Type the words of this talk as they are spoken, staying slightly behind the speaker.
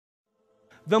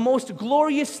The most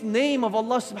glorious name of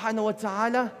Allah subhanahu wa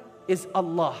ta'ala is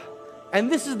Allah.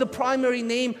 And this is the primary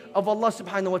name of Allah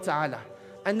subhanahu wa ta'ala.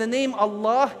 And the name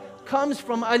Allah comes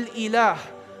from Al-Ilah,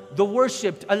 the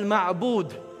worshipped,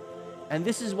 Al-Ma'bud. And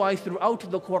this is why throughout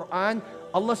the Quran,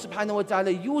 Allah subhanahu wa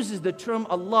ta'ala uses the term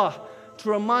Allah to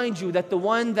remind you that the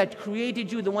one that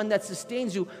created you, the one that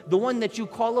sustains you, the one that you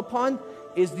call upon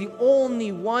is the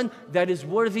only one that is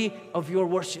worthy of your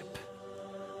worship.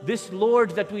 This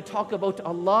Lord that we talk about,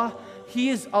 Allah, He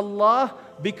is Allah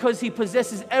because He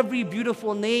possesses every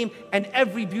beautiful name and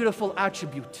every beautiful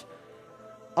attribute.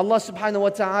 Allah subhanahu wa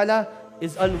ta'ala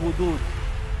is Al-Wudud,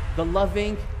 the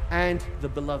loving and the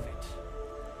beloved.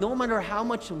 No matter how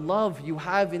much love you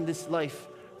have in this life,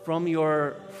 from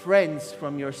your friends,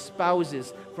 from your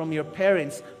spouses, from your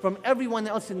parents, from everyone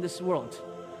else in this world,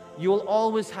 you will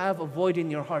always have a void in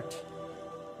your heart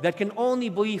that can only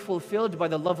be fulfilled by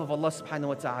the love of Allah subhanahu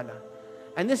wa ta'ala.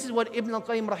 And this is what Ibn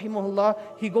al-Qayyim rahimahullah,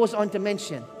 he goes on to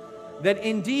mention, that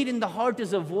indeed in the heart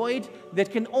is a void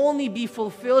that can only be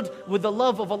fulfilled with the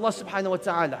love of Allah subhanahu wa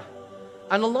ta'ala.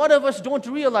 And a lot of us don't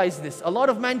realize this. A lot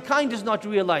of mankind does not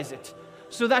realize it.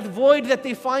 So that void that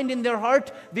they find in their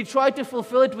heart, they try to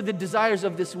fulfill it with the desires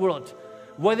of this world.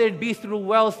 Whether it be through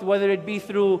wealth, whether it be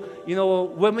through,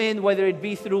 women, whether it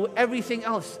be through everything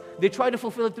else. They try to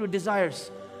fulfill it through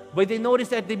desires. But they notice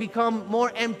that they become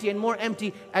more empty and more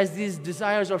empty as these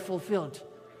desires are fulfilled.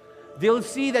 They'll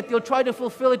see that they'll try to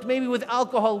fulfill it maybe with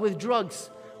alcohol, with drugs.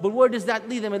 But where does that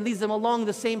lead them? It leads them along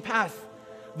the same path.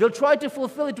 They'll try to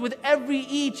fulfill it with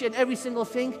each and every single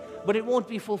thing, but it won't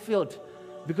be fulfilled.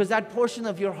 Because that portion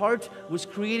of your heart was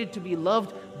created to be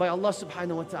loved by Allah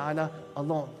subhanahu wa ta'ala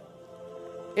alone.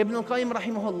 Ibn al-Qayyim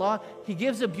rahimahullah, he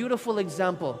gives a beautiful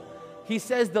example. He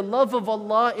says the love of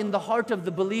Allah in the heart of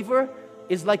the believer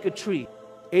is like a tree.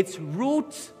 Its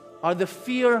roots are the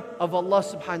fear of Allah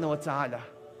subhanahu wa ta'ala.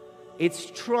 Its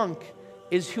trunk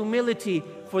is humility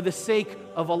for the sake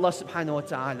of Allah subhanahu wa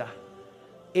ta'ala.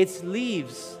 Its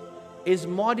leaves is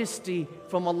modesty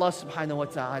from Allah subhanahu wa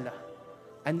ta'ala.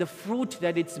 And the fruit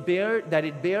that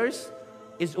it bears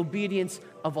is obedience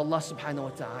of Allah subhanahu wa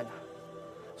ta'ala.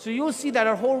 So you'll see that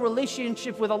our whole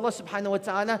relationship with Allah subhanahu wa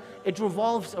ta'ala, it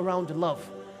revolves around love.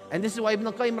 And this is why Ibn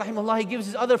al-Qayyim rahimahullah, he gives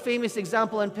his other famous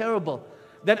example and parable,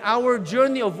 that our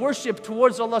journey of worship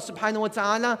towards Allah subhanahu wa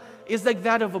ta'ala is like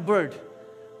that of a bird,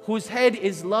 whose head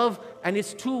is love and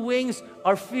its two wings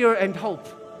are fear and hope.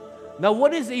 Now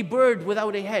what is a bird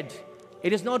without a head?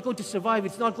 It is not going to survive,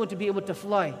 it's not going to be able to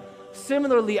fly.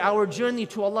 Similarly, our journey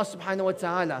to Allah subhanahu wa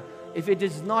ta'ala, if it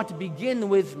does not begin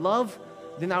with love,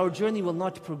 then our journey will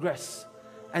not progress.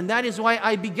 And that is why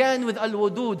I began with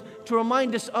Al-Wudud, to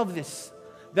remind us of this,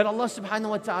 that Allah subhanahu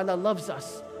wa ta'ala loves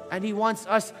us and He wants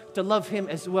us to love Him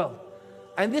as well.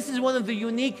 And this is one of the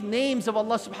unique names of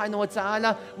Allah subhanahu wa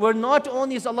ta'ala, where not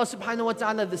only is Allah subhanahu wa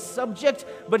ta'ala the subject,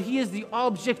 but He is the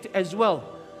object as well.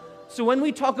 So when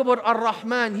we talk about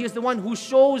Ar-Rahman, He is the one who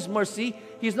shows mercy.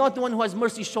 He is not the one who has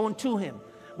mercy shown to Him.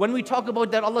 When we talk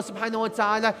about that Allah subhanahu wa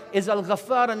ta'ala is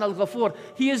Al-Ghaffar and Al-Ghafur,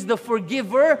 He is the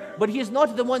forgiver, but He is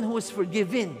not the one who is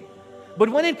forgiven. But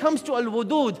when it comes to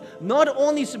Al-Wudud, not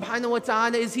only subhanahu wa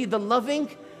ta'ala is He the loving,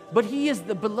 but He is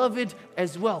the beloved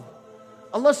as well.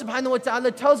 Allah subhanahu wa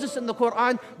ta'ala tells us in the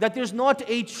Quran that there's not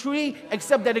a tree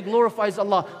except that it glorifies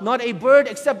Allah, not a bird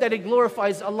except that it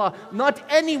glorifies Allah, not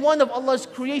any one of Allah's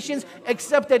creations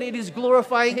except that it is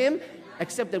glorifying Him,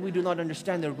 except that we do not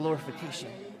understand their glorification.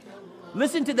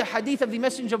 Listen to the hadith of the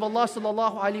Messenger of Allah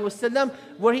sallallahu alaihi wasallam,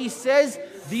 where he says,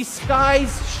 the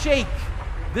skies shake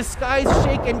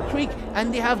and creak,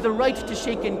 and they have the right to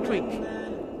shake and creak,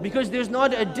 because there's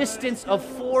not a distance of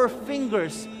 4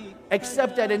 fingers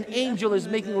except that an angel is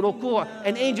making ruku',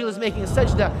 an angel is making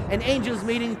sajda, an angel is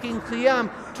making qiyam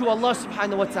to Allah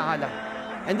subhanahu wa ta'ala.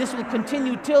 And this will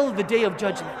continue till the day of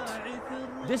judgment.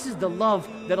 This is the love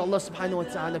that Allah subhanahu wa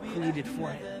ta'ala created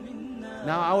for Him.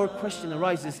 Now our question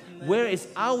arises, where is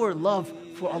our love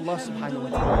for Allah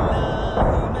subhanahu wa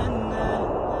ta'ala?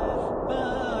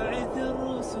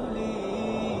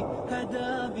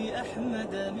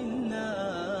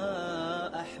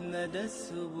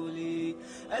 السبل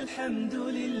الحمد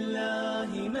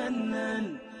لله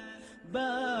منن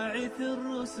باعث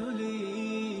الرسل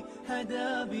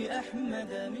هدى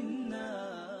بأحمد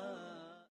منا